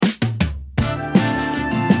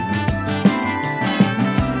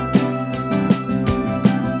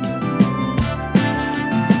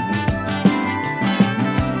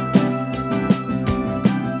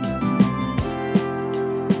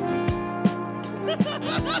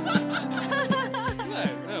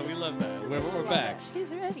back.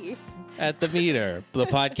 She's ready. At the Meter, the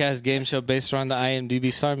podcast game show based around the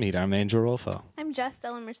IMDb Star Meter. I'm Angel Rolfo. I'm Jess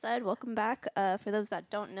Della Merced. Welcome back. For those that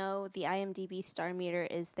don't know, the IMDb Star Meter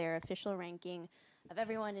is their official ranking of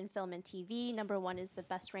everyone in film and TV. Number one is the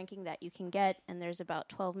best ranking that you can get, and there's about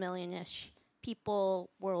 12 million-ish people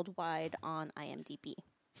worldwide on IMDb.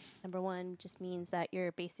 Number one just means that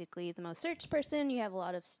you're basically the most searched person. You have a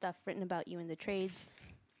lot of stuff written about you in the trades.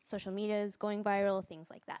 Social media is going viral, things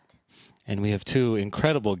like that. And we have two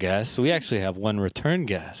incredible guests. We actually have one return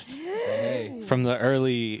guest from the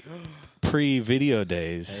early pre-video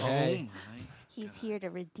days. Hey. He's here to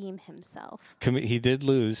redeem himself. He did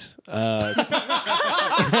lose. His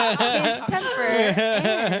temper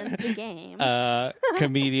and the game.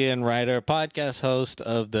 Comedian, writer, podcast host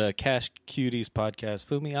of the Cash Cuties podcast,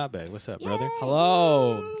 Fumi Abe. What's up, brother?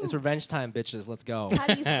 Hello. It's revenge time, bitches. Let's go. How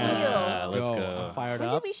do you feel? Let's go. I'm fired When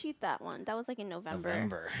up. did we shoot that one? That was like in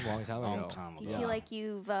November. A long time ago. Do you feel like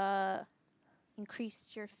you've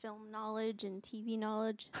increased your film knowledge and TV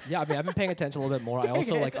knowledge? Yeah, I mean, I've been paying attention a little bit more. I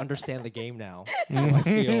also understand the game now. So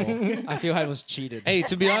I feel I was cheated. Hey,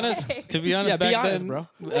 to be honest, yeah, back be honest, then, bro.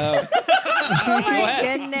 Oh my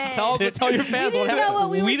goodness. Tell your fans what know happened. what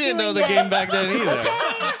we were didn't know doing the yet. game back then either.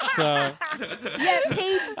 So Yeah,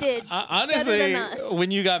 Paige did. honestly, Better than us.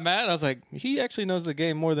 when you got mad, I was like, he actually knows the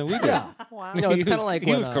game more than we do. Yeah. Wow. You know, it's kind of like he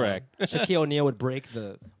when, was correct. Shaquille O'Neal would break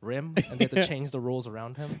the rim and they have to change the rules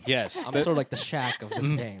around him. Yes. I'm sort of like the Shaq of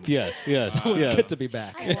this game. Yes. So it's good to be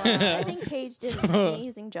back. I think Paige did an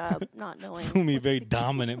amazing job not knowing. Fumi, very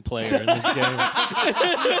dominant player in this game.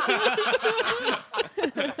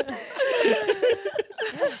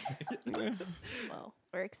 Well,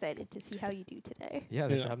 we're excited to see how you do today. Yeah,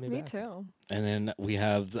 they should have me Me back. too. And then we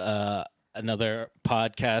have another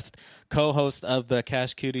podcast co-host of the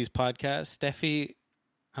Cash Cuties podcast, Steffie.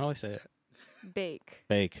 How do I say it? Bake.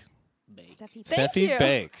 Baik. Steffie Thank Steffie you.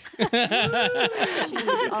 Baik. She's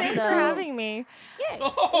also Thanks for having me.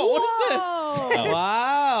 Oh, what is this? Whoa.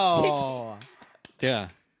 Wow. Yeah.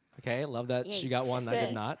 Okay, love that she got one. I Sick.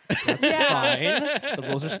 did not. That's fine. The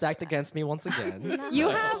rules are stacked against me once again. You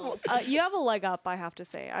have a leg up, I have to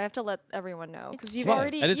say. I have to let everyone know because you've true.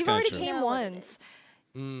 already That is kinda true. came You know what it once. is.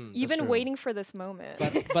 You've That's been true. waiting for this moment.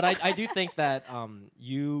 But I do think that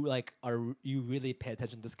you really pay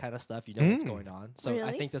attention to this kind of stuff. You know what's going on. So I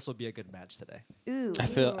Really? think this will be a good match today. Ooh. I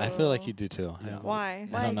feel like you do too. Yeah. Why?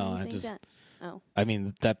 I don't do know. you I think just. that? Oh, I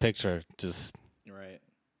mean, that picture just. Right.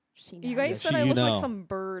 she You knows. guys said you I look know. like some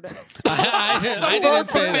bird. I didn't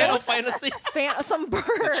say Final that. Fantasy. Some bird.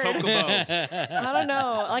 Chocobo. I don't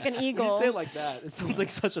know, like an When you eagle. say it like that, it sounds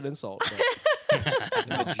like such an insult. It's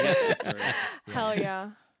a majestic bird. Hell yeah.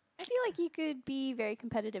 I feel like you could be very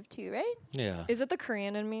competitive too, right? Yeah. Is it the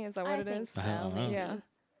Korean in me? Is that what I it think is? so. I don't know. Maybe. Yeah.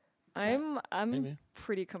 I'm Maybe.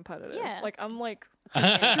 pretty competitive. Yeah. Like I'm like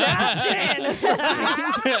strapped in.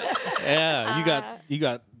 Yeah. You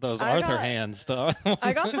got those I Arthur got- hands though.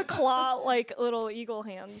 I got the claw, like little eagle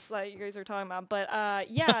hands that you guys are talking about. But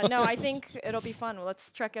yeah, no, I think it'll be fun.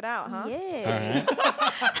 Let's check it out, huh? Yeah. All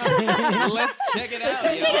right. Let's check it out.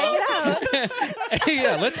 Check it out.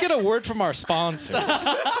 Yeah, let's get a word from our sponsors.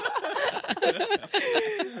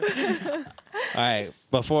 All right,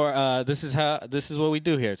 before this is what we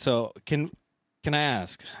do here. So can I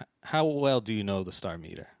ask, how well do you know the Star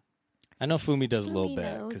Meter? I know Fumi does a little Fumi bit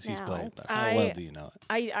knows because he's now. played, but how well do you know it?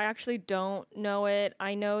 I actually don't know it.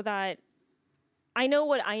 I know what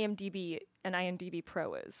IMDb and IMDb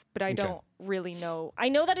Pro is, but I Okay. don't really know. I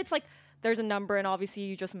know that it's like there's a number, and obviously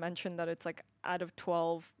you just mentioned that it's like out of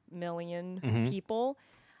 12 million Mhm. people.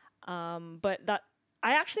 But that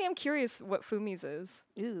I actually am curious what Fumi's is.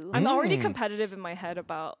 Ooh. I'm already competitive in my head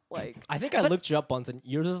about like. I think I But- looked you up once, and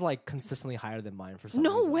yours is like consistently higher than mine for some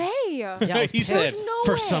No reason. way. Yeah, I was He pissed. said, There's no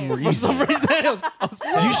for way. some For reason, For some reason, I was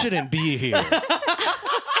you shouldn't be here.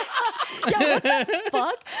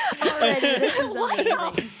 Fuck. Already, this is What the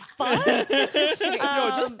amazing.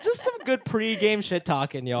 fuck? just some good pre-game shit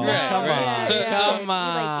talking, y'all. Right, Come right. on, So- Yeah, so- we come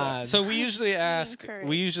like it. on. So we usually ask, Encourage.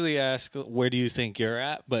 where do you think you're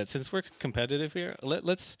at? But since we're competitive here,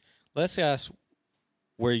 let's ask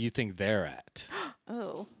where you think they're at.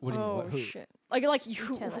 Oh. What do you mean? Oh What, who? shit! Like you.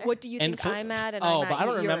 Each other. What do you And think for- I'm at? And Oh, I'm but at I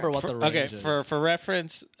don't you're remember at? what the range Okay, is. for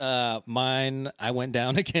reference, mine I went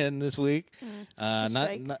down again this week. It's a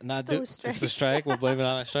strike. Still a strike. It's a strike. We'll blame it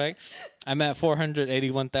on a strike. I'm at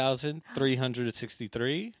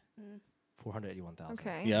 481,363. 481,000.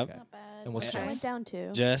 Okay. Yep. Okay. Not bad. And what's I Jess? went down too.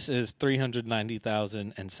 Jess is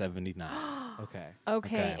 390,079. Okay.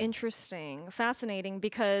 Okay, interesting. Fascinating,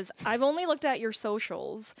 because I've only looked at your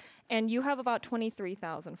socials and you have about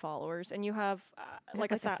 23,000 followers and you have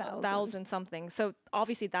like a 1,000 something. So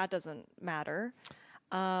obviously that doesn't matter.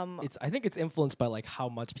 I think it's influenced by like how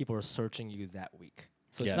much people are searching you that week.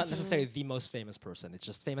 So it's not necessarily the most famous person. It's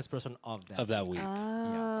just famous person of that week.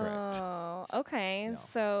 Yeah, Oh, okay. Yeah.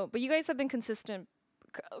 So, but you guys have been consistent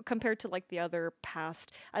compared to like the other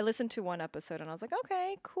past. I listened to one episode and I was like,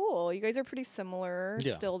 okay, cool. You guys are pretty similar,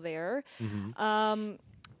 still there.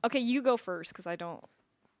 Okay, you go first because I don't.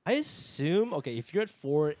 I assume, okay, if you're at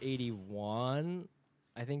 481,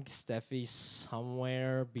 I think Steffie's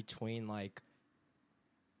somewhere between like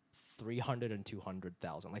 300 and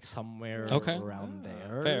 200,000, like somewhere around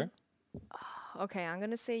there. Fair. Okay, I'm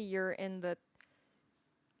gonna say you're in the.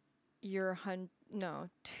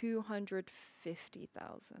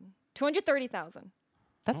 250,000. 230,000.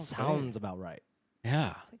 That sounds about right.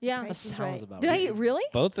 Yeah. Yeah. That sounds about Did right. I really?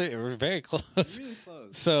 Both were very close. Really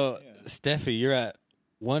close. So, Steffi, you're at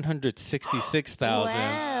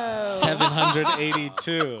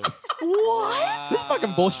 166,782. What? This is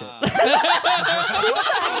fucking bullshit. Who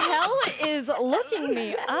the hell is looking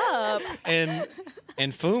me up? And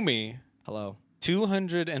Fumi, Hello.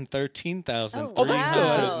 213,390. That's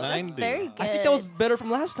very good. I think that was better from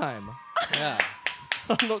last time. Yeah.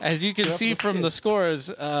 As you can see from the scores,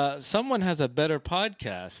 someone has a better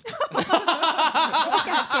podcast.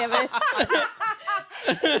 God damn it.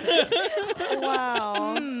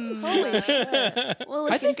 Wow. Holy shit.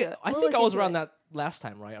 Well, I think I was around that. that last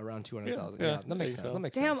time, right? Around 200,000. Yeah, that makes sense. That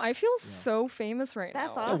makes Damn, sense. I feel so famous right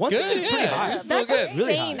That's now. awesome. 160 is pretty high. You feel That's good.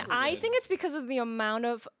 Really insane. high. I think it's because of the amount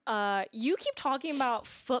of you keep talking about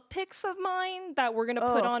foot pics of mine that we're gonna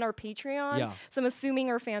put on our Patreon. Yeah. So I'm assuming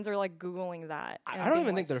our fans are like Googling that. I don't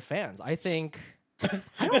even think they're fans. I think I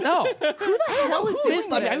don't know. Who the hell is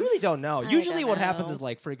doing I mean, I this? really don't know. Usually, don't what happens know. is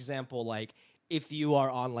like, for example, like if you are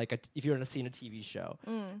on like if you're in a scene of TV show,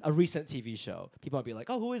 a recent TV show, people might be like,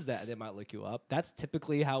 "Oh, who is that?" And they might look you up. That's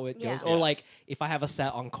typically how it goes. Or like if I have a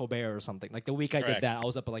set on Colbert or something, like the week I did that, I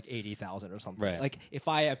was up at like 80,000 or something. Right. Like if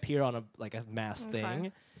I appear on a mass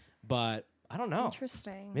thing, but I don't know.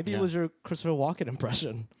 Interesting. Maybe it was your Christopher Walken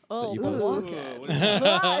impression. Oh, that you ooh. posted. What is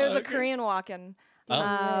that? It was a Korean walk-in.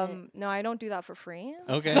 Oh. No, I don't do that for free.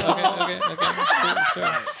 Okay. Sure.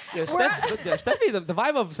 Yeah, Steffi, the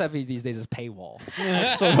vibe of Steffi these days is paywall.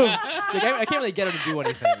 It's sort of, like, I can't really get her to do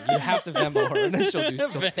anything. You have to Venmo her, and then she'll think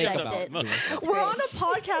Respect about it. it. We're on a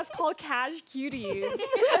podcast called Cash Cuties.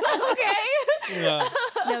 Okay. Yeah.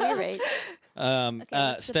 No, you're right.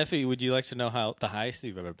 what's the- Steffi, would you like to know how the highest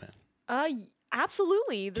you've ever been?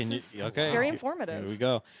 Absolutely. This Can you? is Okay. very Here informative. we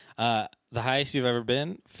go. The highest you've ever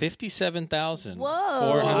been, 57,436.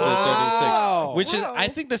 Wow. Which is, Whoa. I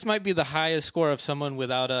think this might be the highest score of someone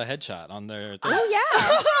without a headshot on their thing. Oh,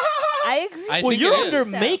 yeah. I agree. I Well, think you're it under is.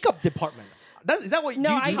 makeup department. Is that what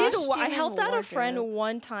No, you I do? did. Costume I helped out a wardrobe. friend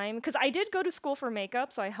one time because I did go to school for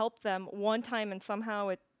makeup, so I helped them one time, and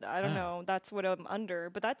somehow I don't know. That's what I'm under,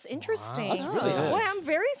 but that's interesting. That's really Oh. Boy, nice. I'm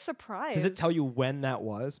very surprised. Does it tell you when that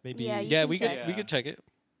was? Maybe. Yeah, you Yeah, can we check. could check it.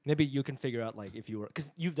 Maybe you can figure out like if you were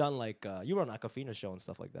because you've done like you were on Aquafina's show and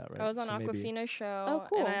stuff like that, right? I was on So maybe- Aquafina's show, Oh,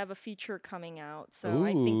 cool. and I have a feature coming out, so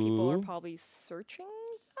I think people are Ooh. probably searching that.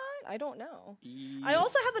 I don't know. I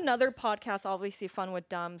also have another podcast, obviously Fun with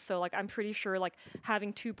Dumb. So like, I'm pretty sure like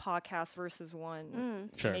having two podcasts versus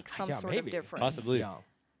one Sure. makes some Yeah, sort maybe. of difference. Possibly. Yeah.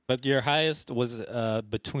 But your highest was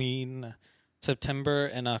between September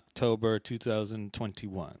and October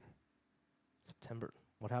 2021. September.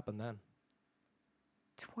 What happened then?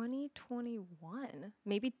 2021,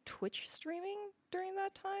 maybe Twitch streaming during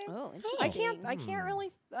that time. Oh, I interesting. can't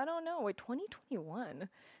really. I don't know. Wait, 2021.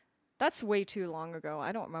 That's way too long ago.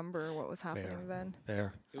 I don't remember what was happening then.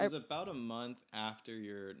 Fair. It was about a month after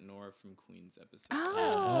your Nora from Queens episode.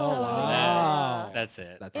 Oh, wow. That's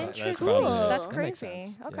it. That's Interesting. probably Cool. it. That's That makes crazy.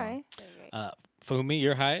 sense. Okay. Fumi,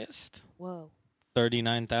 your highest? Whoa.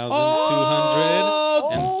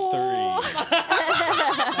 39,203.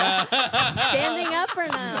 Standing up or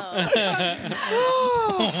no?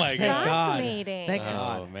 Oh my Thank god. God. Fascinating. Thank Oh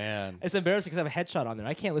God. man. It's embarrassing because I have a headshot on there.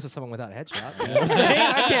 I can't lose to someone without a headshot. You know what I'm saying?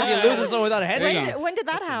 I can't be losing someone without a headshot. When did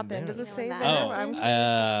that That's happen? Does it embarrassing. say When there? that Oh,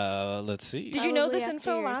 happened. let's see. Did you know Probably this after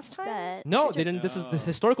info your last time? set. No, they didn't. This is the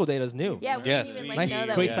historical data is new. Yeah, we Yes, didn't even we- like, Nice, know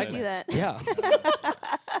that great we could do segment. that.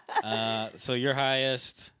 Yeah. So your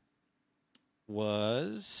highest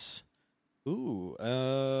was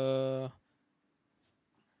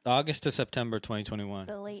August to September 2021.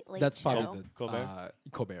 The late That's show. probably the Colbert?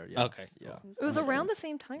 Colbert. Yeah. Okay. Yeah. It was around the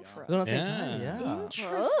same time for It was us. around the same time. Yeah. Yeah.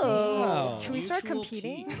 Interesting. Oh. Should we start Mutual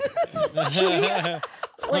competing? peak.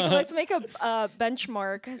 Let's make a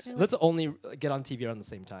benchmark. Let's only get on TV around the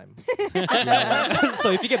same time. Yeah. So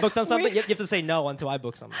if you get booked on something, you have to say no until I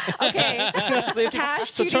book something. Okay. So, you have to-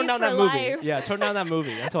 Cash so turn TVs down that for movie. life. Yeah, turn down that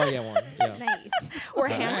movie until I get one. Yeah. Nice. We're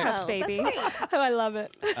Wow. handcuffed, Oh, baby. that's great. Oh, I love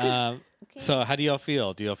it. Okay. So how do y'all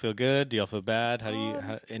feel? Do y'all feel good? Do y'all feel bad? How do you?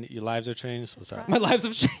 And your lives are changed. What's up? My lives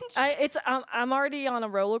have changed. I'm already on a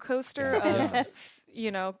roller coaster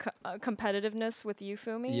Yeah. of competitiveness with you,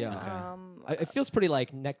 Fumi. Yeah. It feels pretty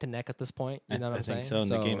like neck to neck at this point. You know what I I'm think saying? so. And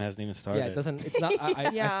the game hasn't even started. Yeah, it doesn't. It's not. I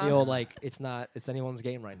Yeah. feel like it's not. It's anyone's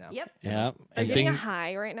game right now. Yep. Yeah. Are And you getting a things.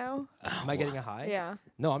 high right now? Am I getting a high? Yeah.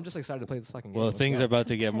 No, I'm just excited to play this fucking game. Well, Let's things go. are about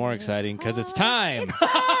to get more exciting because it's time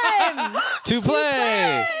Time to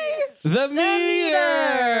play the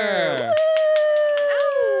meter.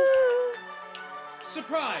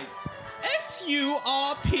 Surprise!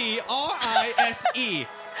 SURPRISE.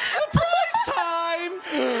 Surprise time!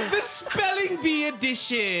 The spelling bee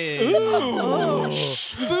edition.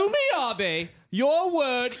 Fumi Abe, your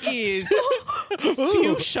word is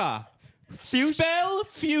fuchsia. Spell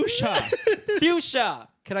fuchsia. Fuchsia.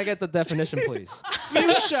 Can I get the definition, please?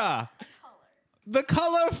 Fuchsia. The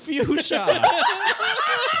color fuchsia.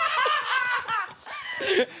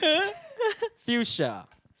 Fuchsia.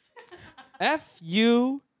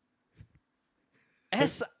 FUSIA.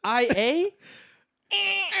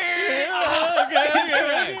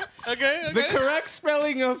 Okay. The correct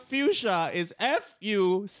spelling of fuchsia is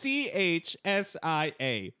FUCHSIA.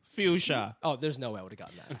 Fuchsia. Oh, there's no way I would have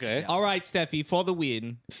gotten that. Okay. All right, Steffi, for the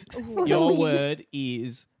win, your word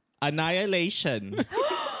is annihilation.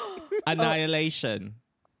 Annihilation.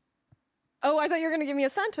 Oh, I thought you were going to give me a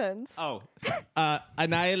sentence. Oh,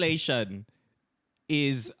 annihilation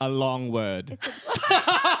is a long word. It's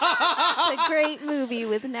a great movie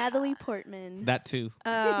with Natalie Portman. That too.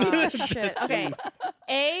 Oh, shit. Okay.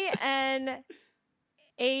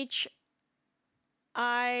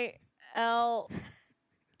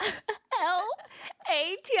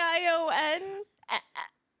 ANHILLATION.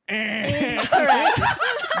 Incorrect.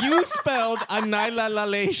 You spelled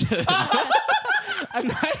annihilation.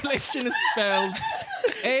 Annihilation is spelled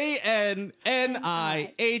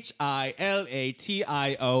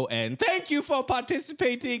ANNIHILATION. Thank you for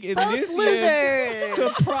participating in Both this year's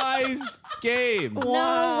losers. surprise game.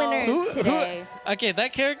 No winners today. Okay,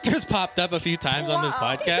 that character's popped up a few times on this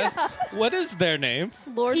podcast. What is their name?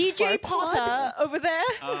 Lord EJ Farquaad. Potter over there.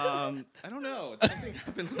 I don't know. Something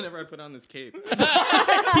happens whenever I put on this cape. He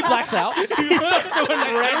blacks out. I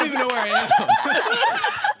don't even know where I am.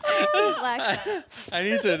 Black. I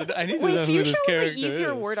need to Wait, know who fuchsia this was character an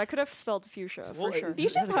easier is. word. I could have spelled fuchsia for sure.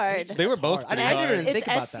 Fuchsia's hard. They were both hard. pretty I didn't hard. even think It's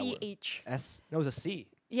about that word. SCH. No, it was a C.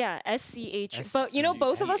 Yeah, SCH. But you know,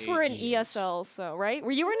 both of us were in SCH. ESL, so right?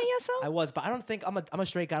 Were you in ESL? I was, but I don't think I'm a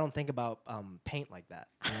straight guy. I don't think about paint like that.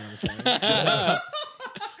 You know what I'm saying?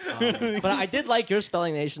 But I did like your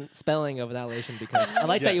spelling of annihilation because I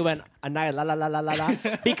like that you went annihilation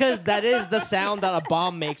because that is the sound that a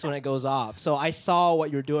bomb makes when it goes off. So I saw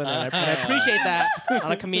what you're doing there, and I appreciate that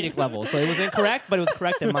on a comedic level. So it was incorrect, but it was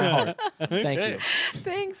correct in my heart. Thank you.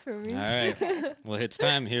 Thanks for me. All right. Well, it's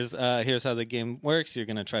time. Here's how the game works. You're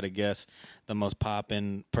gonna try to guess the most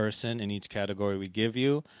pop-in person in each category we give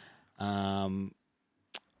you. And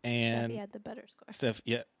Steffi had the better score. Steph,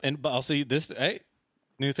 yeah, but also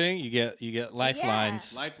new thing. You get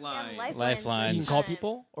lifelines. Lifeline. Lifelines. You can call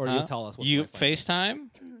people, or you Huh? tell us. What's You my plan?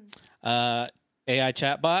 FaceTime, AI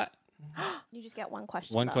chatbot, You just get one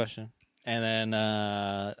question. one though. question, and then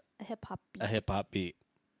A hip hop beat. a hip hop beat.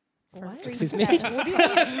 For What? Excuse me?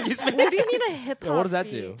 freestyle. Excuse me. What do you mean a hip hop? Yeah, what does that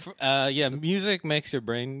do? Yeah, music makes your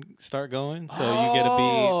brain start going, so you get a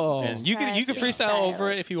beat, and you can freestyle Freestyle.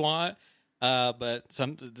 over it if you want. But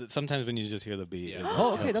sometimes when you just hear the beat, it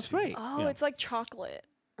Oh, okay, helps that's you. great. Oh, Yeah. it's like chocolate,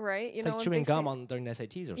 right? You It's know like when chewing they gum say- on during the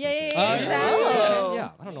SATs or something. Yeah, exactly. Oh.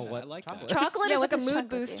 Yeah, I don't know Yeah, what. I like that. Chocolate Yeah, is what like a does mood chocolate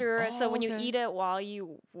do? booster. So when you okay. eat it while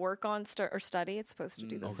you work on or study, it's supposed to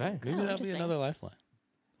do this. Okay. Maybe that'll be interesting. another lifeline.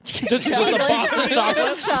 Just a box of chocolate.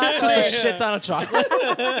 Chocolate. Just a shit ton of chocolate.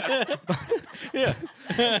 I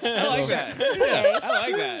like that. Okay. I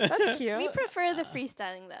like that. That's cute. We prefer the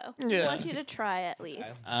freestyling though. We Yeah. want you to try at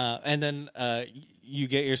least. And then you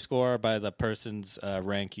get your score by the person's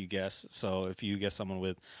rank you guess. So if you guess someone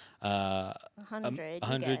with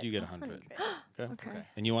 100. you get 100. Okay. Okay.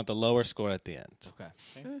 And you want the lower score at the end. Okay.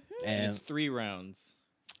 And And it's 3 rounds.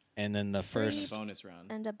 and then the first Bonus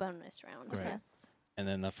round. And a bonus round. Great. Yes. And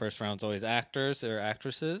then the first round's always actors or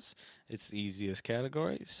actresses. It's the easiest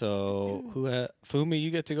category. So Fumi,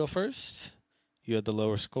 you get to go first. You had the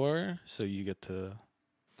lower score, so you get to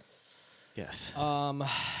guess.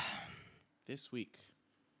 This week.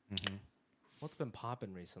 Mm-hmm. What's been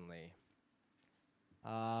popping recently?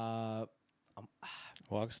 Walk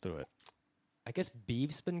us through it. I guess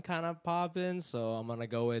beef's been kind of popping, so I'm gonna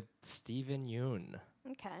go with Steven Yeun.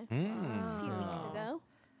 Okay. It's a few weeks ago.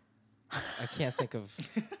 I can't think of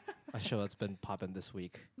a show that's been popping this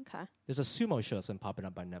week. Okay. There's a sumo show that's been popping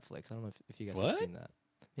up by Netflix. I don't know if you guys have seen that.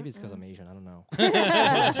 Maybe it's because I'm Asian. I don't know.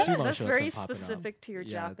 That's very specific to your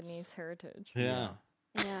Japanese heritage. Yeah.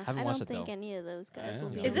 Yeah. I don't think any of those guys will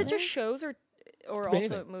be. Is it just shows or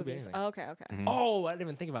also movies? Oh, okay. Mm-hmm. Oh, I didn't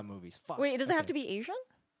even think about movies. Fuck. Wait, does it have to be Asian?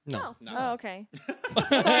 No. Oh, okay.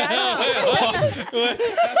 Sorry,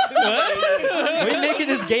 Why are you making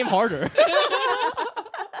this game harder?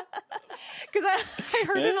 Because I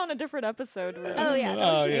heard it on a different episode. Oh, yeah.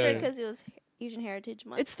 No, it's just because it was Asian Heritage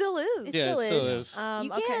Month. It still is. It still is. You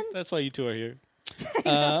can. That's why you two are here.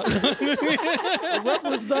 What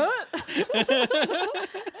was that?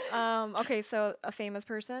 Okay, so a famous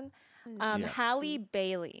person. Halle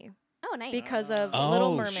Bailey. Oh, nice. Because of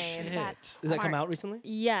Little Mermaid. Shit. That's Did that come out recently?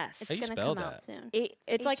 Yes. It's going to come out soon.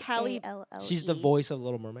 It's like Halle. H-A-L-L-E. She's the voice of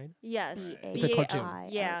Little Mermaid? Yes. It's a cartoon.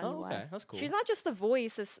 Yeah. Oh, okay. That's cool. She's not just the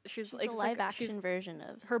voice. She's like the live action version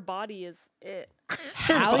of. Her body is it.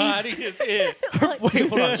 Her body is it. Wait,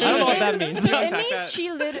 hold on. I don't know what that means. It means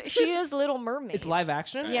she is Little Mermaid. It's live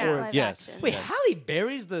action? Yeah. Or Live yes. action. Wait, Halle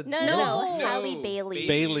Berry's the... No. Halle Bailey.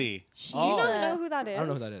 Bailey. She's Do you know who that is? I don't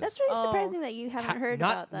know who that is. That's really surprising that you haven't heard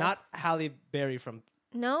about this. Not Halle Berry from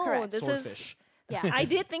No, Correct. this Swordfish. Yeah. I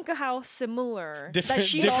did think of how similar Different- that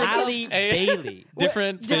she's different- also Halle Bailey.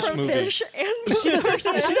 Different fish different movie. fish and Is she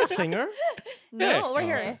the singer? no,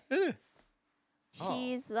 right here.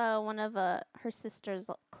 She's one of her sisters,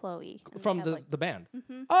 Chloe. and they From have, the band.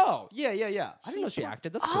 Mhm. Oh, yeah. I didn't know She's she one-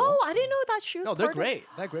 acted. That's cool. Oh, I didn't know that she was. No, they're part great.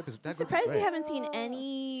 That group is I'm surprised you great. haven't seen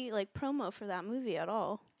any promo for that movie at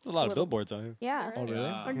all. There's a lot of billboards on here. Yeah. Oh, really?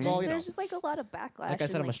 Yeah. Or Well, just, you know. there's just like a lot of backlash. Like I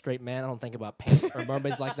said, and, I'm a straight man. I don't think about paint or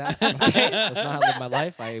mermaids like that. Okay? That's not how I live my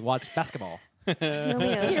life. I watch basketball.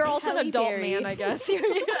 You're also an adult man, I guess. All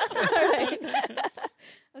right.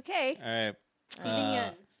 Okay. All right. Steven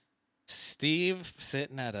Yeun. Steve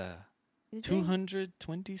sitting at a Who's doing-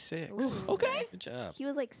 226. Okay. Good job. He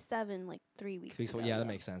was like 7, like 3 weeks ago. Yeah, that though.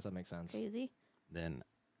 makes sense. That makes sense. Crazy. Then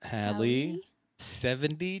Halle,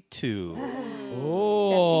 72.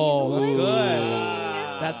 Oh, that's Steffi's good.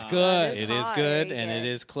 Wow. That's good. It is high, good, and yeah. it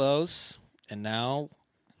is close. And now,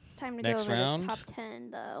 It's time to Next go over round. the top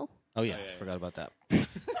 10, though. oh yeah, yeah, yeah. forgot about that.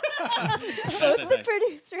 Both the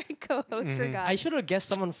producer and co-host forgot. I should have guessed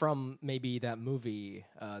someone from maybe that movie,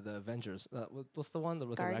 the Avengers. What's the one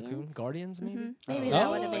with the raccoon? Guardians? Guardians, maybe? Mhm. Maybe I don't that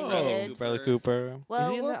know. would have been Oh, good. Bradley Cooper. Well, Is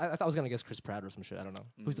he in we'll- that? I thought I was gonna guess Chris Pratt or some shit. I don't know.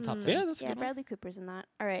 Who's the top 10? Yeah, that's a yeah, good one. Bradley Cooper's in that.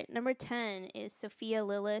 All right, number 10 is Sophia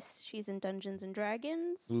Lillis. She's in Dungeons and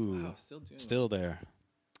Dragons. Ooh, Wow, still doing still there.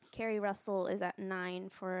 Carrie Russell is at 9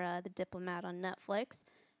 for The Diplomat on Netflix.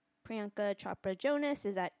 Priyanka Chopra Jonas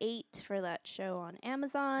is at 8 for that show on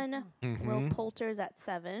Amazon. Will Mhm. Poulter's at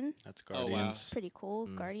 7. That's Oh, wow. Guardians. Pretty cool. Mm.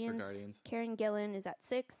 for Guardians. Guardians. Karen Gillan is at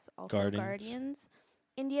 6. Also Guardians. Guardians.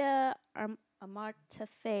 India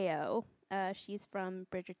Amartefeo. She's from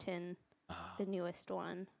Bridgerton, Ah, the newest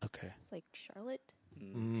one. okay. It's like Charlotte.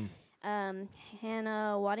 Mm.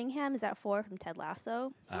 Hannah Waddingham is at 4 from Ted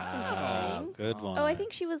Lasso. That's interesting. Good one. Oh, I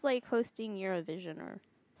think she was like hosting Eurovision or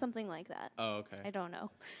something like that. Oh, okay. I don't know.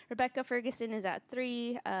 Rebecca Ferguson is at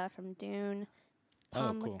 3 from Dune. Oh,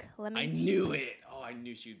 Tom cool. I knew it. Oh, I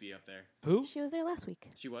knew she would be up there. Who? She was there last week.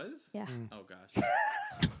 She was? Yeah. Oh, gosh.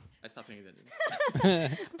 I stopped paying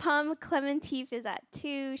attention. Pom Clementif is at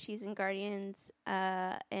 2. She's in Guardians.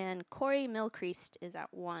 And Corey Milcreast is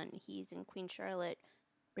at 1. He's in Queen Charlotte,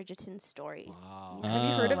 Bridgerton's story. Wow. Have you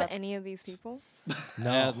heard of Uh, any of these people?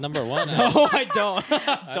 Yeah, number one. No, I don't.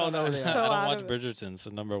 I don't know who they I are. So don't out watch of it. Bridgerton, so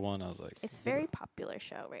number one, I was like, It's a very popular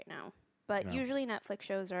show right now. But Yeah. usually Netflix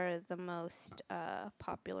shows are the most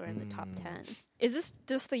popular in the top 10. Is this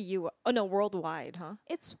just the U? Oh no, worldwide, huh?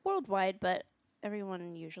 It's worldwide, but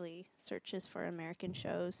everyone usually searches for American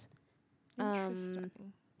shows. Interesting.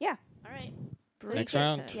 Yeah. All right. So we Next get to-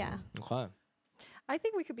 round. Yeah. Okay. I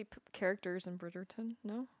think we could be characters in Bridgerton.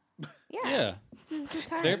 No. Yeah. yeah, This is the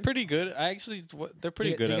time. they're pretty good. I actually, they're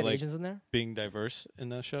pretty good They at get like Asians in there. being diverse in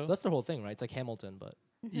the show. That's the whole thing, right? It's like Hamilton, but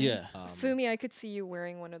Yeah. Fumi, I could see you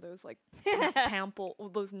wearing one of those like pample,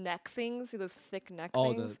 those neck things, those thick neck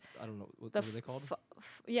oh, things. I don't know what The are they called.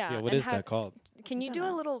 yeah. Yeah. What and is that called? Can you don't do a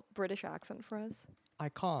know. little British accent for us? I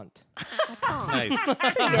can't. Nice. Pretty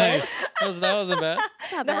good. Nice. That wasn't bad.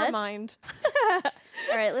 It's not Never bad. mind.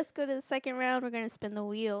 All right, let's go to the second round. We're going to spin the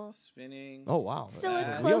wheel. Spinning. Oh wow. Still a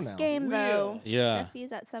Wheel close now. game, though. Yeah.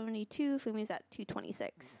 Steffie's at 72. Fumi's at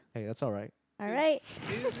 226. Hey, that's all right. All right.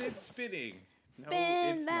 Is it spinning? Spin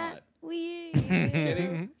it's that not. wheel.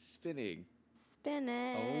 Spinning. Spinning. Spin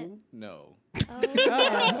it. Oh no. Oh,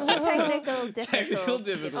 yeah. Technical difficulty. Technical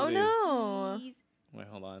difficulty. Oh no. Wait,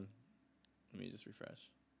 hold on. Let me just refresh.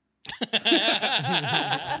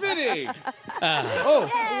 Spinning. Oh,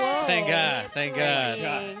 Whoa. Thank God. Thank God.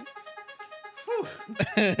 Working.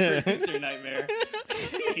 It's your nightmare.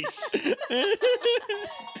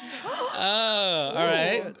 Oh, all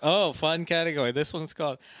right. Oh, fun category. This one's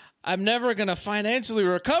called I'm Never Gonna Financially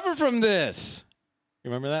Recover from This. You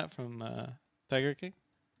remember that from Tiger King?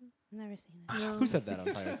 Never seen it. who said that on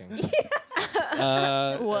Tiger King?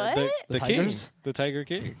 What? The king. Tigers? The Tiger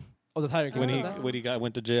King. Oh, the Tiger King. When said he that? when he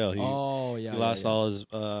went to jail, he Oh yeah. he yeah, lost yeah. all his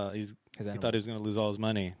His he thought animals. he was going to lose all his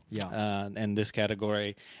money. Yeah. And this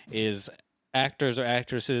category is actors or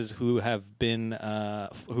actresses who have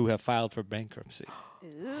filed for bankruptcy.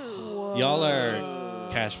 Ooh. Y'all are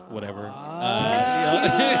cash whatever.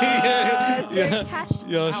 Cash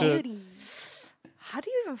Y'all should. beauty. How do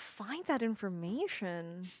you even find that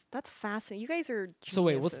information? That's fascinating. You guys are geniuses. So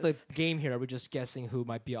wait, what's the game here? Are we just guessing who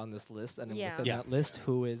might be on this list, and then Yeah. within Yeah. that list,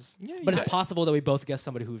 who is? Yeah, But you it's possible that we both guess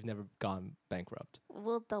somebody who's never gone bankrupt.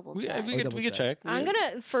 We'll double We, check. we, Oh, could, double we could check. check. I'm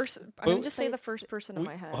gonna But- just say the first person in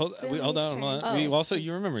my head. Hold on. Fumi's Hold on. turn. We Oh. also,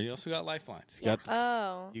 you remember, you also got lifelines. You Yeah. got,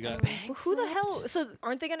 Oh. you got. Well, who the hell? So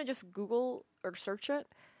aren't they gonna just Google or search it?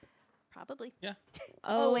 Probably.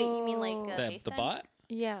 Oh, wait, you mean like the FaceTime? bot.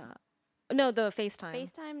 Yeah. No, the FaceTime.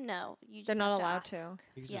 FaceTime? No. You just They're not have allowed ask. to.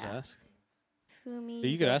 You could just Yeah. ask. Fumi.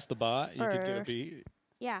 You could ask the bot. You could get a first. beat.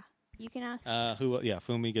 Yeah, you can ask. Yeah,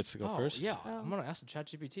 Fumi gets to go first. Yeah, Oh. I'm gonna ask the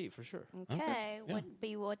ChatGPT for sure. Okay. yeah. What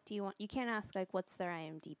do you want? You can't ask like what's their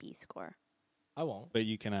IMDb score. I won't. But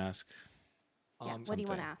you can ask. Yeah. What do you want to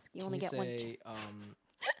something. ask? You Can only get one. say,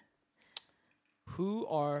 who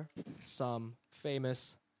are some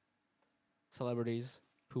famous celebrities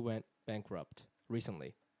who went bankrupt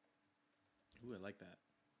recently? Ooh, I like that.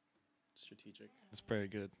 Strategic. It's pretty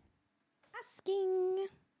good. Asking.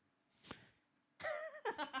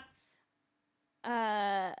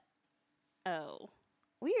 Oh,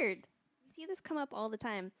 weird. You see this come up all the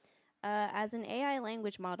time. As an AI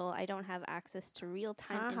language model, I don't have access to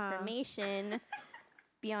real-time information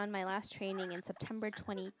beyond my last training in September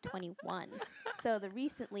 2021. So the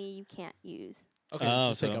recently you can't use. Okay, Oh,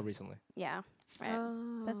 just take so- out recently. Yeah.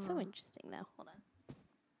 Right. That's so interesting, though. Hold on.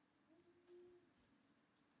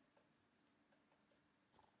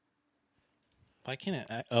 Why can't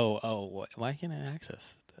it? Why can't it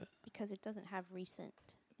access that? Because it doesn't have recent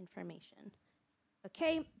information.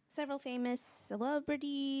 Okay, several famous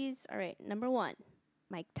celebrities. All right, number 1,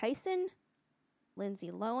 Mike Tyson,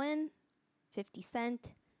 Lindsay Lohan, 50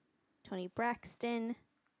 Cent, Tony Braxton,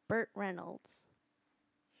 Burt Reynolds.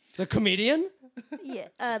 The comedian? Yeah,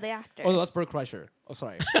 the actor. Oh, that's Burt Kreischer. Oh,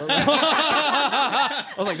 sorry.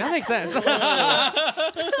 I was like, that makes sense.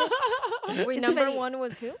 Wait, It's number funny. 1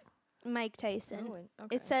 was who? Mike Tyson. Oh,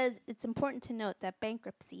 okay. It says it's important to note that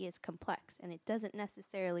bankruptcy is complex, and it doesn't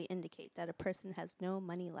necessarily indicate that a person has no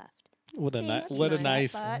money left. What a Thank what you, a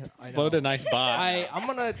nice chatbot. I what know. a nice bot. I'm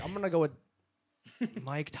gonna go with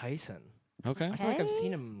Mike Tyson. Okay. I feel like I've Okay.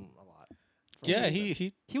 seen him a lot. from Yeah,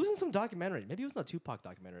 something. he was in some documentary. Maybe he was in a Tupac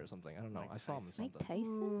documentary or something. I don't know. Mike I saw him in Mike something.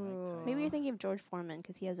 Tyson? Ooh. Maybe you're thinking of George Foreman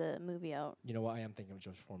because he has a movie out. You know what? I am thinking of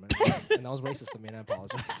George Foreman, and that was racist of me, and I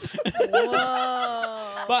apologize.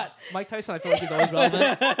 Whoa. But Mike Tyson, I feel like he's always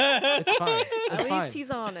relevant. It's fine. It's At fine. least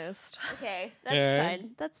he's honest. Okay, that's Yeah.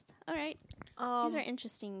 fine. That's all right. These are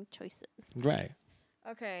interesting choices. right.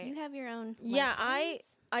 Okay. You have your own. Yeah,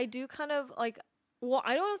 lifelines? I do kind of like. Well,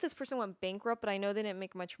 I don't know if this person went bankrupt, but I know they didn't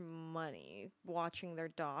make much money watching their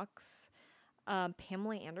docs.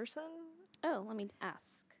 Pamela Anderson. Oh, let me ask.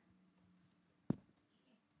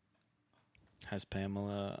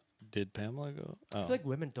 Did Pamela go? I Oh, feel like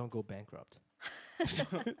women don't go bankrupt.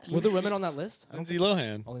 Were there women on that list? I don't Lindsay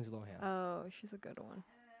Lohan. Oh, Lindsay Lohan. Oh, she's a good one.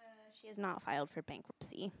 She has not filed for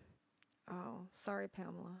bankruptcy. Oh, sorry,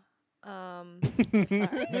 Pamela. Sorry. In case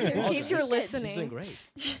you're She's good. listening. She's doing great.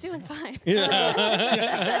 She's doing fine.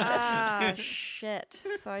 Ah, shit.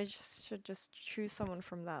 So I should just choose someone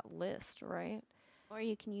from that list, right? Or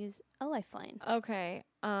you can use a lifeline. Okay.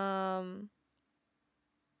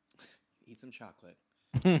 Eat some chocolate.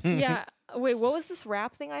 Yeah. Wait, what was this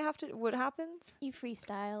rap thing I have to what happens? You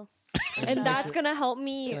freestyle. And that's gonna help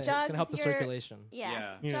me. It's gonna help jogs the your- circulation.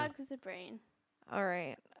 Yeah. Yeah. Jogs the brain. All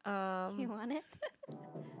right. You want it?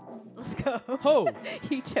 Let's go. Oh,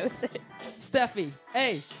 You chose it. Steffi.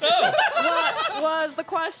 Hey. What was the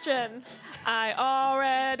question? I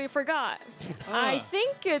already forgot. I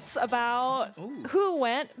think it's about who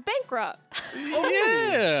went bankrupt.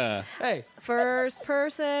 Yeah. Hey. First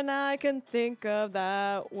person I can think of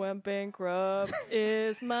that went bankrupt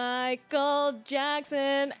is Michael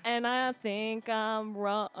Jackson, and I think I'm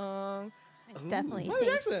wrong. I definitely Michael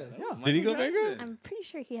think. Jackson. Yeah. Did he go bankrupt? I'm pretty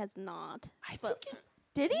sure he has not. I But think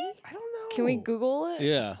did he? I don't know. Can we Google it?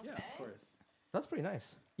 Yeah. Yeah, of course. That's pretty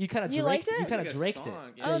nice. You kind of You liked it? You kind of Like a draked it. song,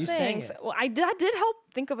 yeah. Yeah, Oh, you sang thanks. it. Well, that did help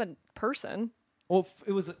think of a person. Well,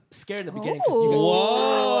 it was scary in the beginning.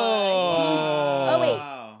 Oh, wait.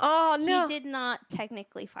 Wow. Oh no! He did not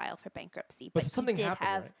technically file for bankruptcy, But but something he did happened,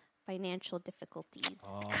 have right? financial difficulties.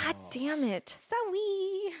 God damn it!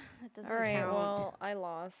 Sorry. That doesn't All right, count. well, I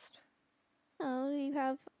lost. Oh, you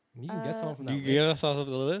have. You can guess someone from that You list. get us off of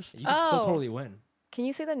the list? You can still Oh. totally win. Can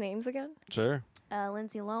you say the names again? Sure.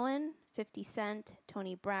 Lindsay Lohan, 50 Cent,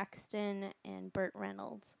 Tony Braxton, and Burt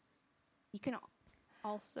Reynolds. You can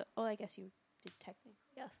also. Oh, I guess you did technically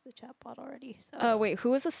guess the chatbot already. So. Wait,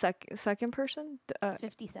 who was the second person?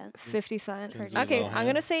 50 Cent. 50 Cent. Lindsay Okay, Lohan. I'm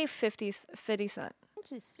gonna say 50 Cent.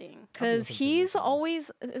 Interesting. Because listen to he's this one.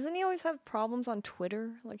 always, doesn't he always have problems on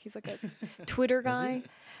Twitter? Like he's like a Twitter guy.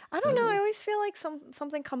 I don't know. I always feel like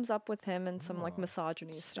something comes up with him and some like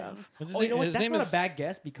misogyny stuff. What's his Oh, name? you know what? His That's name not is a bad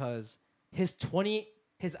guess because his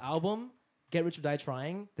album Get Rich or Die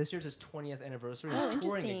Trying. This year's his 20th anniversary. Oh, He's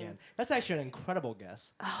touring interesting. again. That's actually an incredible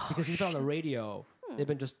guess because he's been on the radio. They've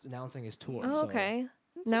been just announcing his tour. Oh, so- okay.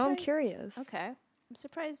 Now I'm surprised- curious. Okay. I'm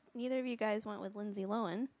surprised neither of you guys went with Lindsay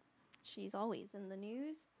Lohan. She's always in the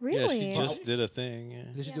news. Really? Yeah, she just did a thing. Yeah.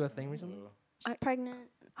 Did you do a thing recently? She's pregnant,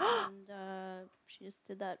 and she just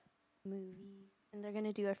did that movie. And they're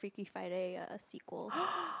gonna do a Freaky Friday sequel.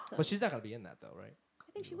 So But she's not gonna be in that though, right?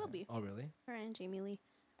 I think she will be. Oh, really? Her and Jamie Lee.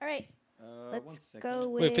 All right, One let's second. go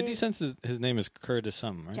with Wait, 50 Cent's his name is Curtis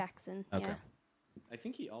something, right? Jackson. Okay. Yeah. I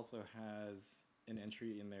think he also has an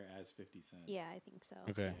entry in there as 50 Cent. Yeah, I think so.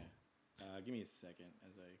 Okay. Give me a second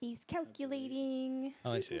as I. He's calculating.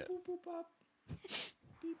 Oh, I see it. Boop, boop, bop.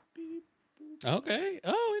 Beep, beep, boop. Okay.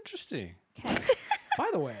 Oh, interesting. Okay. By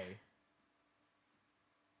the way,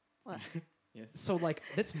 What? Yes. so like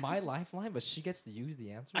that's my lifeline, but she gets to use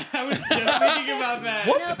the answer. I was just thinking about that.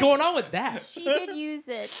 What's No, but going on with that? She did use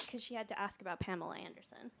it because she had to ask about Pamela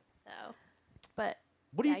Anderson. So, but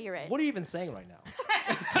What are Yeah, you? you're right. What are you even saying right now?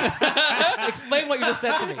 Explain what you just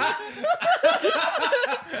said to me.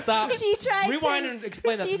 Stop. she tried Rewind to. and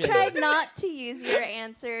explain that She to me. tried not to use your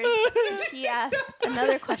answers. And she asked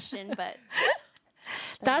another question, but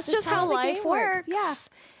That's just how the life game works. Yeah,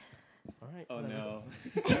 All right. Oh no.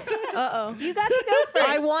 Uh-oh. you got to go first.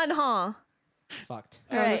 I won, huh? Fucked.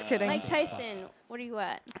 No, All I'm right, just kidding. Mike Tyson, what are you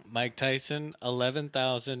at? Mike Tyson,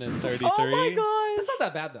 11,033. Oh my god. That's not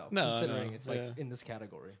that bad though, No, considering no, it's like yeah. in this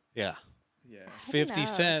category. Yeah. Yeah. 50 know.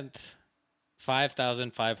 Cent,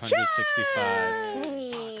 5,565.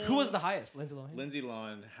 Dang. Who was the highest? Lindsay Lohan. Lindsay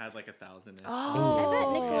Lohan had like 1,000. I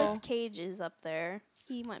bet Nicolas Cage is up there.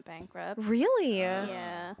 He went bankrupt. Really?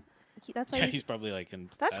 Yeah. That's why Yeah, he's, he's probably like in.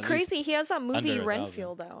 That's at least- crazy. He has that movie under 1,000.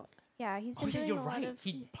 Renfield out. yeah, he's Oh been yeah, doing you're a lot right. of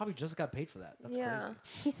He probably just got paid for that. That's Yeah.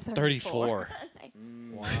 He's 34. Nice. crazy.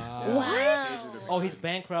 Wow. What? Oh, he's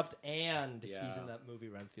bankrupt and Yeah. he's in that movie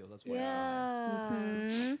Renfield. That's why. Yeah.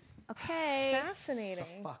 Mhm. Okay.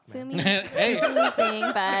 Fascinating. Fuck man. Fumi Hey. losing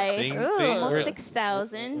by Ding, Ooh, ding. almost We're,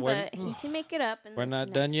 6,000, we're- but he can make it up. In we're this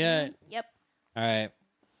not done next yet. one. Yep. all right.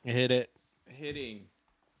 Hit it. Hitting.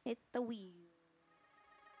 Hit the wheel.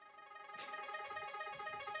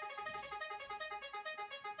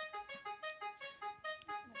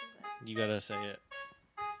 You gotta say it.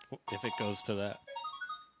 If it goes to that.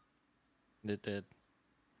 It did.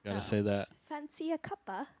 Gotta Oh. say that. Fancy a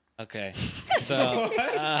cuppa? Okay. So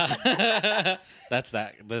that's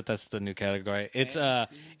that. That's the new category.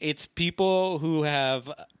 It's people who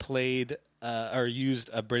have played or used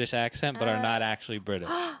a British accent but are not actually British.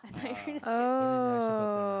 I thought you were gonna say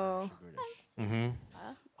Oh. Mm-hmm.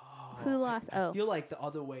 who lost. I Oh, feel like the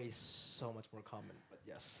other way is so much more common, but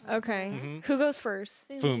yes. Okay. Mhm. Who goes first?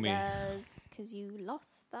 Fumi. does because you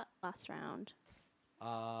lost that last round.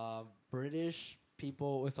 British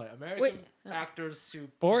people, sorry, American actors who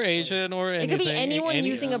Or Asian or It anything. could be anyone any-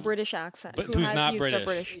 using a British accent. But who who's has not used a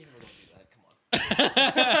British. Asian people don't do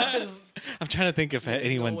that. Come on. I'm trying to think if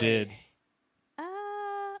anyone way. did.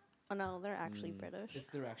 Oh no, they're actually British. It's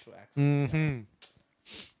their actual accent. Mm-hmm.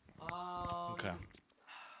 Okay. Okay.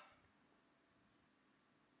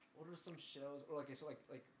 What are some shows? Or like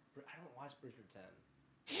I don't watch Bridgerton,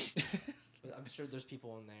 but I'm sure sure there's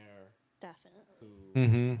people in there Definitely. who.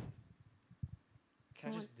 Mm-hmm. Can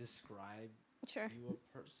I just describe Sure. you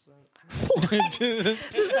a person?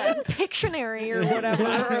 Pictionary or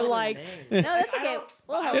whatever. Or like, No, that's okay.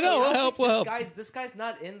 We'll help. We'll help. We'll help. This guy's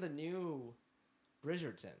not in the new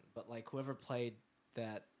Bridgerton, but like whoever played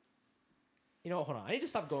that. You know, hold on. I need to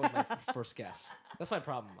stop going with my first guess. That's my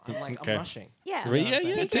problem. I'm like, Okay. I'm rushing. Yeah.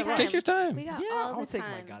 Take your time. We got Yeah, all I'll the take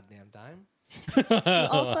time. my goddamn time. We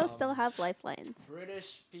also still have lifelines.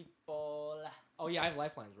 British people. Oh yeah, I have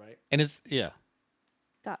lifelines, right? And it's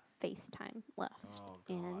Got FaceTime left. Oh god.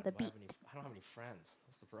 And the Do I have beat. I don't have any friends.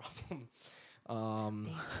 That's the problem.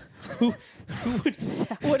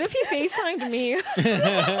 what if he FaceTimed me?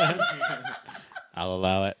 I'll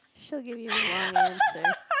allow it. She'll give you the wrong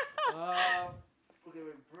answer. Okay,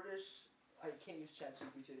 wait, British. I can't use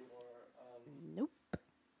ChatGPT anymore. Nope.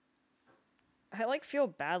 I like feel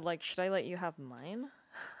bad. Like, should I let you have mine?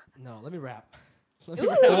 No, let me rap. Ooh, Whoa!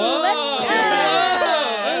 let's go. Oh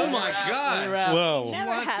my god. Whoa! Never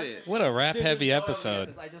Wants have. it. What a rap Dude, heavy there's no episode.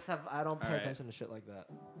 evidence. I don't pay All right. attention to shit like that.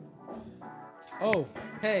 Oh,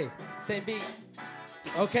 hey, same beat.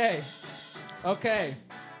 Okay.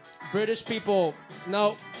 British people,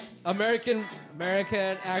 no. American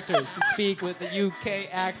actors who speak with a UK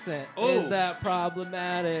accent. Is Oh. that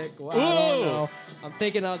problematic? Well, I Ooh. don't know. I'm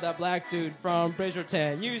thinking of that black dude from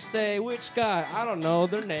Bridgerton. You say which guy? I don't know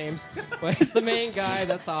their names, but it's the main guy.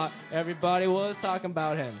 That's how everybody was talking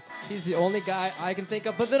about him. He's the only guy I can think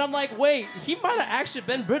of. But then I'm like, wait, he might have actually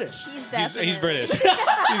been British. He's definitely. He's British.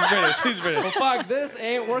 He's British. Well, fuck, this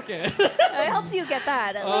ain't working. It helps you get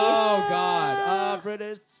that at least. Oh God,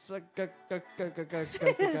 British.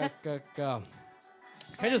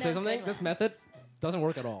 Can I just say no, something? good This one. method doesn't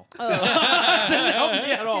work at all. Oh, Didn't help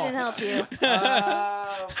me at all. didn't help you.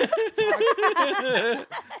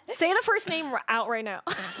 Say the first name out right now.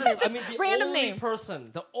 I mean, the Random only name.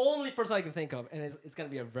 the only person I can think of, and it's going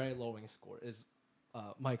to be a very lowing score, is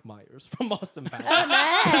Mike Myers from Austin Powers. The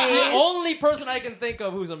Nice. only person I can think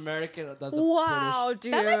of who's American that does a Wow,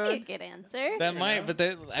 dude. That might be a good answer. That might, but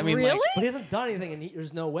I mean, Really? like, British, but he hasn't done anything, and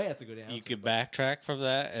there's no way that's a good answer. you could backtrack from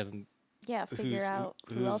that, and Yeah, figure Who's- out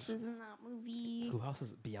who who's- else is in that movie. Who else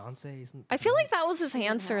is it? Beyonce? Isn't I feel like that was his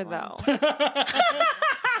answer, though.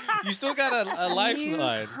 you still got a You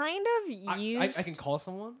lifeline. kind of used. I can call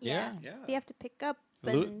someone. Yeah. Yeah. They have to pick up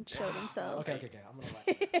Lu- and show themselves. Okay. I'm gonna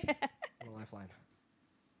lifeline.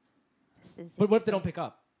 This is But what if they don't pick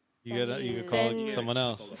up? You Then gotta, you you- could call Then- someone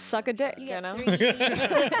else. Suck a dick, You you get know? 3.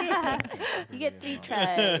 You get 3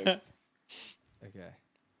 tries. Okay.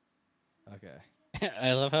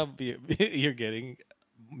 I love how you're getting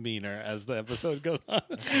meaner as the episode goes on.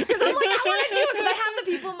 Because I'm like, I want to do it because I have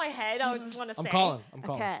the people in my head. I just want to say. I'm calling.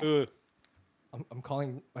 Okay. I'm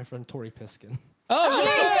calling my friend Tori Piskin.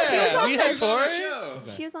 Oh, yeah. We had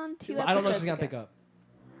Tori. She was on 2 Well, episodes I don't know if she's gonna ago. pick up.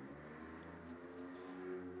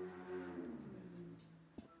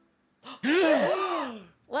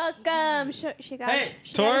 Welcome. She got. Hey,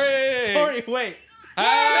 she got Tori. Tori, wait.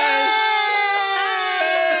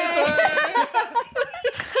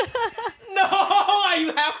 No,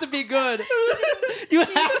 you have to be good. You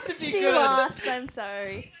have to be She good. lost. I'm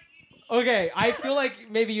sorry. Okay, I feel like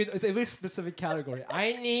maybe it's at least a specific category.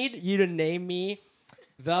 I need you to name me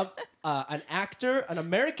an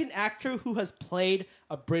American actor who has played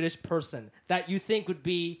a British person that you think would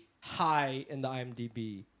be high in the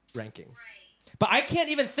IMDb ranking. But I can't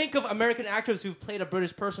even think of American actors who've played a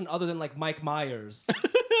British person other than like Mike Myers.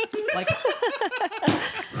 Like,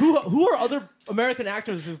 who are other American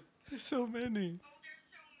actors who've? There's so many.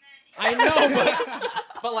 I know,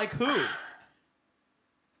 but like who?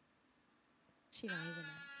 She don't even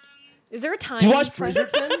know. Is there a time? Do you watch frame?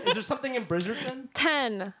 Bridgerton? Is there something in Bridgerton?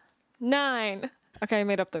 10, 9. Okay, I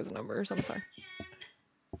made up those numbers. I'm sorry.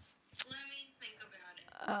 Let me think about it.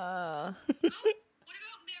 What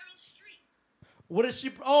about Meryl Streep? What is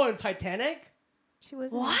she? Oh, in Titanic? She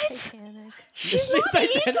was What? in Titanic. She's not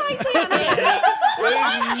Titanic.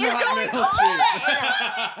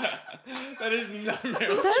 That is not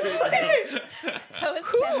Meryl Streep. That was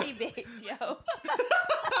Steffie Bates, yo.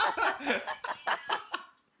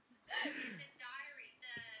 The diary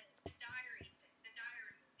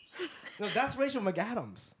movie. No, that's Rachel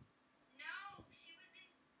McAdams. No, she was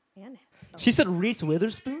in And She said Reese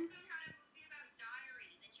Witherspoon. some kind of movie about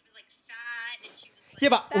diaries, and she was like fat, and she was like Yeah,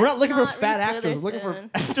 but we're not looking for not fat Reese actors. We're looking for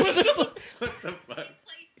Witherspoon. actors. What the fuck?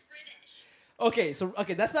 played British. Okay,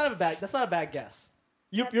 that's not a bad guess.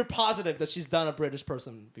 You're positive that she's done a British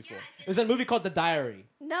person before. There's a movie called The Diary.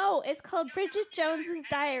 No, it's called Bridget Jones's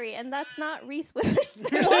Diary, and that's not Reese Witherspoon.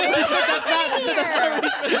 She said that's not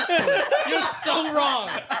Reese Witherspoon. You're so wrong.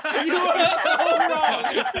 You are so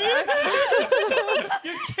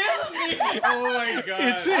Oh my god.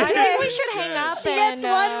 I think we should hang up. She gets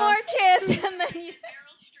one more chance, and then you.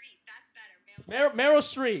 Meryl Streep. That's better. Meryl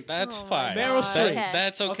Streep. That's Oh my fine. Meryl God. Streep. Okay.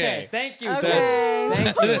 That's okay. Thank you. Okay.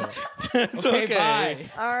 Thank you. That's Okay, okay. bye.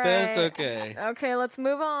 All right. That's okay. Okay, let's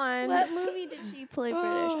move on. What movie did she play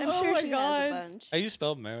British? I'm sure my she God. has a bunch. How you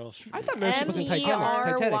spell Meryl Streep? I thought Meryl Streep was in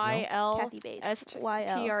Titanic. Kathy Bates.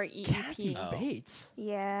 Kathy Oh. Bates.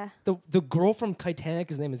 Yeah. The girl from Titanic,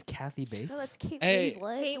 his name is Kathy Bates. No, that's Kate Hey.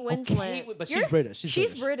 Winslet. Kate Oh, Winslet. Kate, but she's British.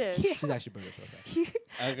 She's British. She's actually British. Okay.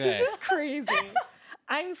 Okay. This is crazy.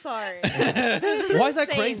 I'm sorry. Why is that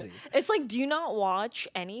Insane. crazy? It's like, do you not watch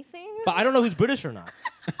anything? But I don't know who's British or not.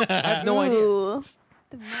 I have no idea. Ooh,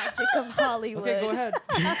 the magic of Hollywood. Okay, go ahead.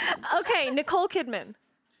 Okay, Nicole Kidman.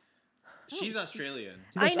 She's Australian.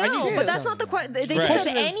 I knew know, she but was that's not the question. They Right. just said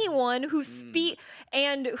Question is- anyone who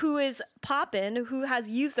and who is poppin', who has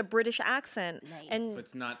used a British accent. Nice. And But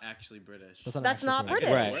it's not actually British. That's actually not British.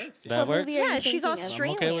 Right. Works. That What works. movie are yeah, you she's thinking of?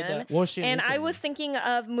 Australian. okay with that. What was she in And I recently? was thinking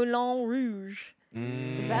of Moulin Rouge.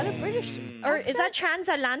 Is that a British? Or is that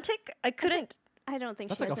transatlantic? I couldn't. I don't think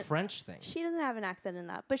That's she like has a French thing. She doesn't have an accent in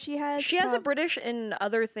that, but she has. She has a British in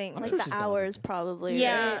other things. I'm like sure the she's done hours everything. probably.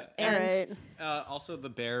 Yeah, right? and- Alright. Also, the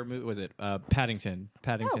bear movie was it Paddington?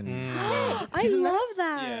 Paddington. I love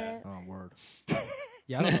that. Yeah. Oh, word.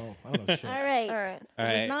 Yeah, I don't know. I don't know shit. All right. All right. All It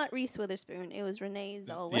was right. not Reese Witherspoon. It was Renee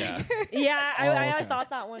Zellweger. Yeah. Yeah, Oh, I okay. thought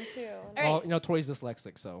that one too. Well, you know, Tori's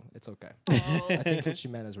dyslexic, so it's okay. Oh. I think what she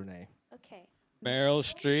meant is Renee. Okay. Meryl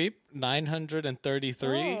Streep,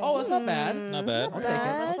 933. Oh, it's not bad. Not bad. I'll take it.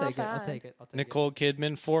 bad. I'll Not take it. I'll bad. take it. I'll take Nicole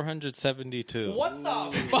Kidman, 472. it. What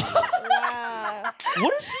the fuck? Wow.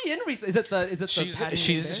 What is she in recently? Is it the She's Patty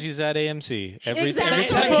she's at AMC every Exactly. time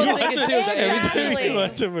That's what you I was watch thinking a, too. every time Exactly. you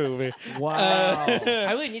watch a movie. Wow.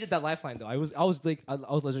 I really needed that lifeline though. I was like I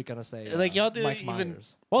was legit gonna say Like, y'all didn't Mike even-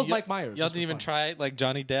 Myers. What was y'all- Mike Myers? Y'all Just didn't for even fun. try it, like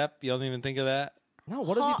Johnny Depp. Y'all didn't even think of that. No,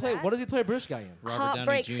 what does he play? What does he play a British guy in? Robert Downey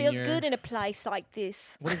Heartbreak feels Jr.. good in a place like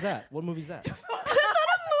this. What is that? What movie is that? That's not a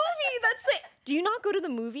movie. That's it. Do you not go to the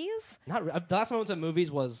movies? Not the last time I went to movies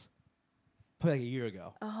was probably like a year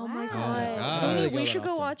ago. Oh my Wow. god. God. So I don't really we go should that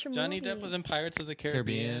go often. watch a movie. Johnny Depp was in Pirates of the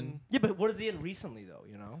Caribbean. Yeah, but what is he in recently though?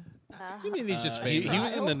 You know, I mean, he's just He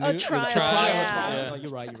famous. was in the A new trial. the Trial. trial. No,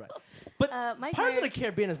 you're right. You're right. But Mike Pirates of the Myers.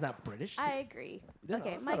 Caribbean is not British. I agree. No,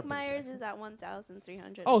 Okay, it's not a Mike British Myers accent. is at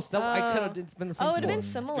 1,300. Oh, so that I Oh. could have been the same. Oh, it'd have been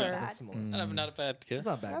score. similar. Yeah, Bad. it's similar. Not a bad guess. It's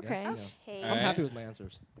not a bad. Okay. Guess, yeah. Okay. I'm Alright. happy with my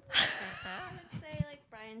answers. I would say like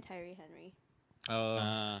Brian Tyree Henry.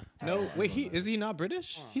 No, wait. Is he not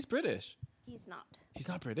British? He's British. He's not. He's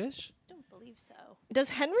not British. I don't believe so. Does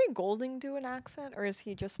Henry Golding do an accent, or is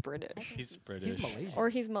he just British? I think He's He's British. Malaysian. Or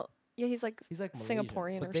he's yeah, he's like He's like Malaysian,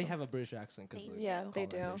 Singaporean but or they something. have a British accent because They the Yeah, they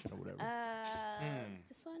do. colonization or whatever.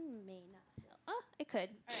 This one may not help. Oh, it could.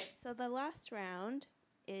 All right. So the last round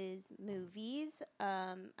is movies.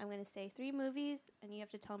 I'm going to say 3 movies, and you have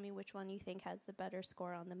to tell me which one you think has the better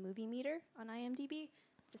score on the movie meter on IMDb.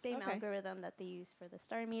 It's the same Okay. algorithm that they use for the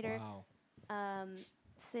star meter. Wow.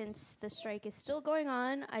 Since the strike is still going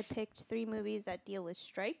on, I picked 3 movies that deal with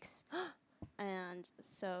strikes. And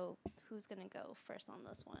so, who's going to go first on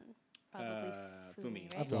this one? Probably Fumi,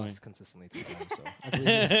 Fumi. right? I've lost consistently 3 times, so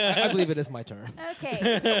I believe it is my turn.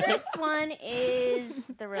 Okay, the first one is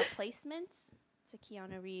The Replacements. It's a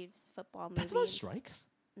Keanu Reeves football movie. That's about strikes.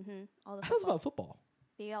 All the That's football. about football.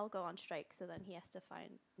 They all go on strike, so then he has to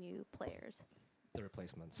find new players. The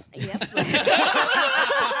replacements. Yep.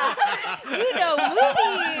 You know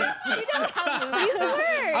movies. You know how movies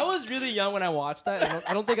work. I was really young when I watched that. And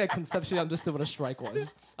I don't think I conceptually understood what a strike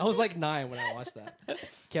was. I was like 9 when I watched that.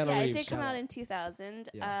 Keanu Yeah, it Reeves, did come shout out in 2000.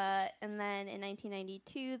 Yeah. And then in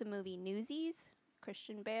 1992, the movie Newsies.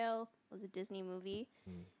 Christian Bale was a Disney movie.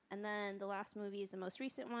 And then the last movie is the most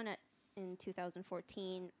recent one in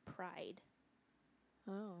 2014, Pride.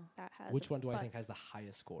 Oh. That has Which a one do I bu- think has the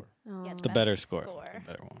highest score? Yeah, The better best score. The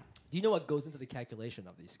better one. Do you know what goes into the calculation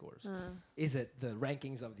of these scores? Is it the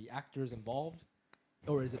rankings of the actors involved?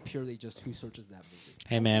 Or is it purely just who searches that movie?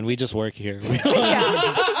 Hey man, we just work here. God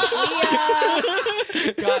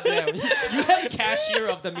damn. You have cashier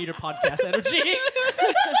of the Meter Podcast energy. I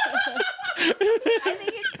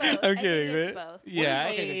think it's both. I'm I kidding, think it's right? both.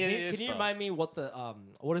 Yeah. Can you remind me what the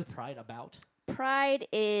what is Pride about? Pride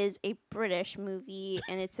is a British movie,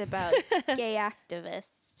 and it's about gay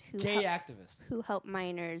activists Gay activists. who help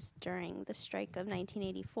miners during the strike of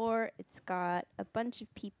 1984. It's got a bunch of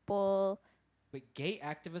people. Wait, gay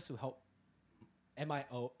activists who help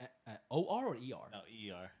MIO OR or ER? No,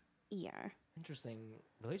 ER. ER. Interesting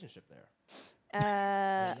relationship there.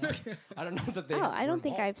 Uh, I don't know that they. oh, I were don't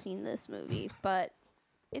think involved. I've seen this movie, but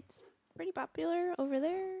it's pretty popular over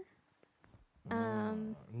there.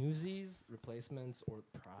 Newsies, replacements, or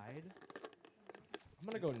Pride? I'm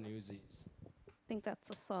gonna go Newsies. I think that's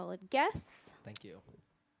a solid guess. Thank you.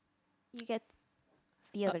 You get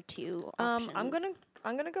the other two options. I'm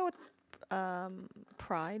gonna go with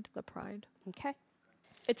Pride. The Pride. Okay.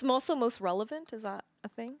 It's also most relevant. Is that a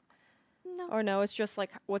thing? No. Or no? It's just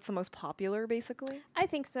like what's the most popular, basically. I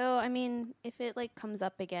think so. I mean, if it like comes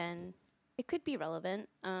up again, it could be relevant.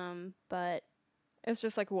 But It's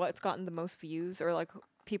just like what's gotten the most views, or like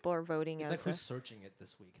people are voting It's as. like who's searching it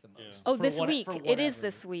this week the most. Oh, For this what- week. for It is whatever-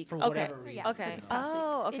 this week. For Okay. whatever reason. Yeah, Okay. for this past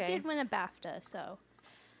Oh, week. okay. It did win a BAFTA, so.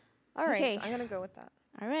 All right. Okay. I'm gonna go with that.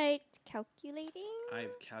 All right, calculating.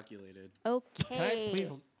 I've calculated. Okay. Can I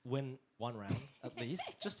please win one round at least?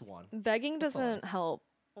 Just one. Begging That's all right. doesn't help.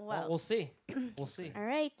 Well, we'll see. We'll see. All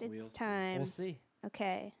right, We'll it's see. time. We'll see.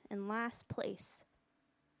 Okay, in last place.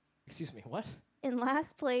 Excuse me. What? In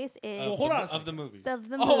last place is Well, hold on a Of the movies. of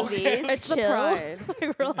the Oh, movies. okay. It's the Chill. Pride.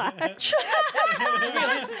 Relax. Can we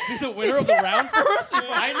at least do the winner of the round first?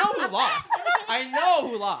 I know who lost. I know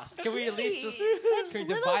who lost. Can we at least just can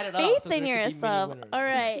we divide it up? Faith so there in could be mini yourself. winners? All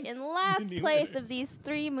right, in last Mini place winners. of these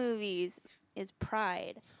three movies is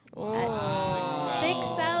Pride. Oh.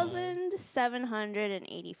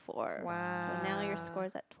 6,784. Wow. So now your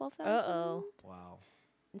score's at 12,000. Uh-oh. Wow.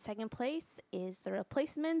 In second place is The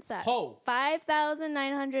Replacements at Ho.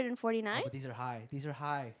 5,949. Oh, but these are high. These are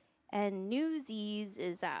high. And Newsies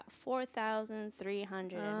is at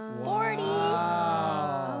 4,340.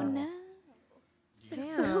 Wow. Oh no. So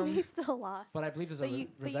Damn. we still lost. But I believe there's a But you-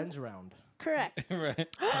 but you- revenge round. Correct. Right.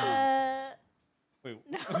 Wait.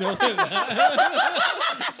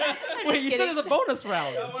 Wait, you said kidding. there's a bonus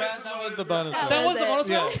round. That was the bonus. That That was the it. bonus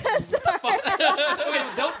Yeah. round?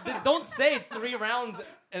 Okay, don't say it's 3 rounds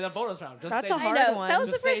in a bonus round. Just That's say a I hard know. one. That was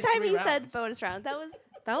Just the say first it's time 3 he rounds. said bonus round. That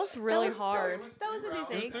was really that was, hard. That was a new It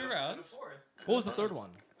was thing. 3 rounds. What was the third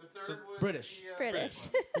one? British. British.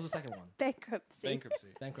 What was the second one? Bankruptcy. Bankruptcy.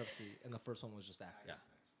 Bankruptcy. And the first one was just acting. Yeah.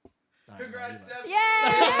 Congrats, Steph. Yay!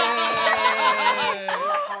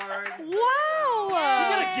 Wow. You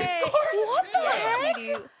got a gift card? What the Yes, heck? you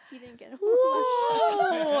do. He didn't get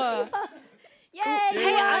Whoa. Yay!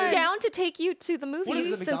 Hey, I'm down to take you to the movies What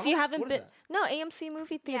is it, since you McDonald's? haven't What been. is that? No, AMC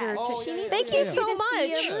movie theater. Yeah. Oh, She yeah, needs yeah, Thank yeah, you yeah. so to see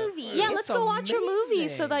much. a movie. Yeah, It's let's go watch a movie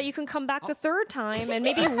so that amazing. you can come back the third time and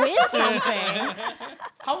maybe win something.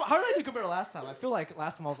 How did I do compared to last time? I feel like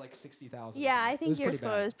last time I was like 60,000. Yeah, I It think was your pretty score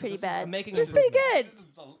bad. was pretty This is- bad. I'm making This is pretty improvements. good. This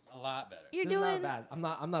is a lot better. You're This is doing. not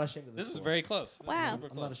bad. I'm not ashamed of this. This is score. very close. This is Wow. super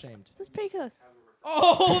I'm close. not ashamed. This is pretty close.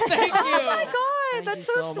 Oh, thank you. Oh my god, Thank that's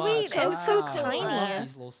you so much. sweet and so Wow. I tiny. love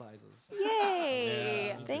these little sizes. Yay!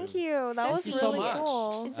 Yeah. Thank you. That Thank was you so really much.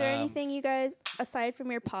 cool. Is there Um, anything you guys, aside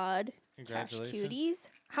from your pod, Cash Congratulations. Cuties,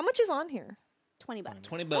 How much is on here? $20.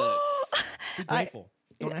 20 bucks. Be grateful.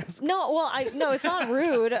 Don't ask. No, well, no, it's not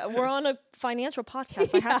rude. We're on a financial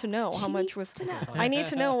podcast. I had to know how She much needs was. to know. I need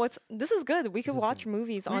to know what's. This is good. We could is watch good.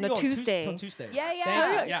 movies We on can a go on Tuesday. On Tuesdays. Yeah, yeah.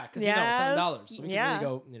 Thank you. Yeah, because Yes. $7. So we Yeah. can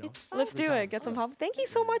really go. It's fun. Let's do Good it. times. Get some pop. Thank you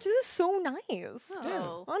so much. This is so nice.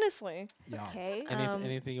 Oh. Honestly. Yeah. Okay.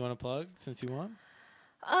 Anything you want to plug since you won?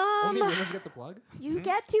 Only winners get the plug. You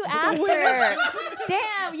get to after.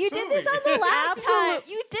 Damn, you did this on the last time.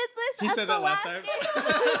 You did this He at said the that last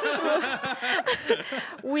game.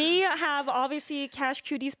 We have obviously Cash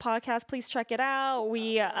Cuties podcast. Please check it out.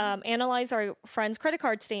 We analyze our friends' credit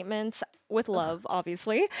card statements with love,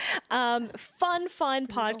 obviously. Fun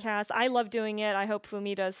podcast. I love doing it. I hope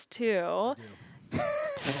Fumi does too.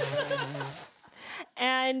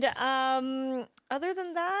 And other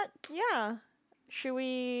than that, yeah. Should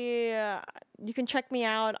we? You can check me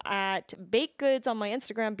out at Baked Goods on my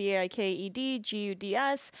Instagram,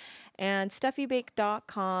 BAIKEDGUDS, and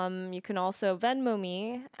SteffieBaik.com. You can also Venmo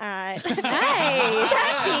me at Steffie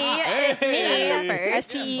is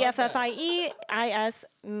me, STEFFIEIS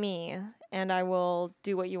me, and I will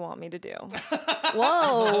do what you want me to do.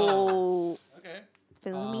 Whoa. Okay.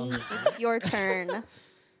 Fumi, it's your turn.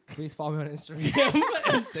 Please follow me on Instagram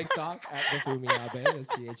and TikTok at the Fumi Abe.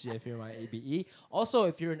 That's CHEFUMIABE. Also,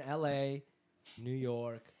 if you're in LA, New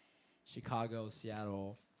York, Chicago,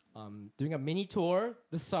 Seattle, doing a mini tour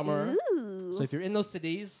this summer. Ooh. So if you're in those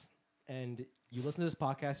cities and you listen to this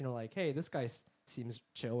podcast and you're like, hey, this guy seems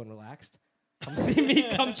chill and relaxed, come see me,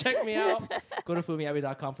 come check me out. Go to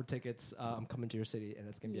fumiabe.com for tickets. I'm coming to your city and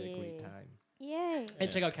it's going to be a great Yay. time. Yay.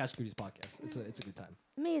 And check out Cash Cuties podcast. It's a good time.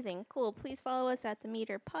 Amazing. Cool. Please follow us at the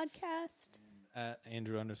Meter Podcast. At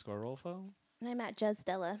Andrew_Rolfo. And I'm at Jez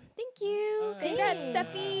Della. Thank you. Hey. Congrats,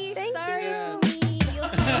 Steffi. Thank Sorry, you. Fumi. You'll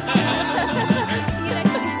see you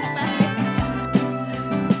next week. Bye.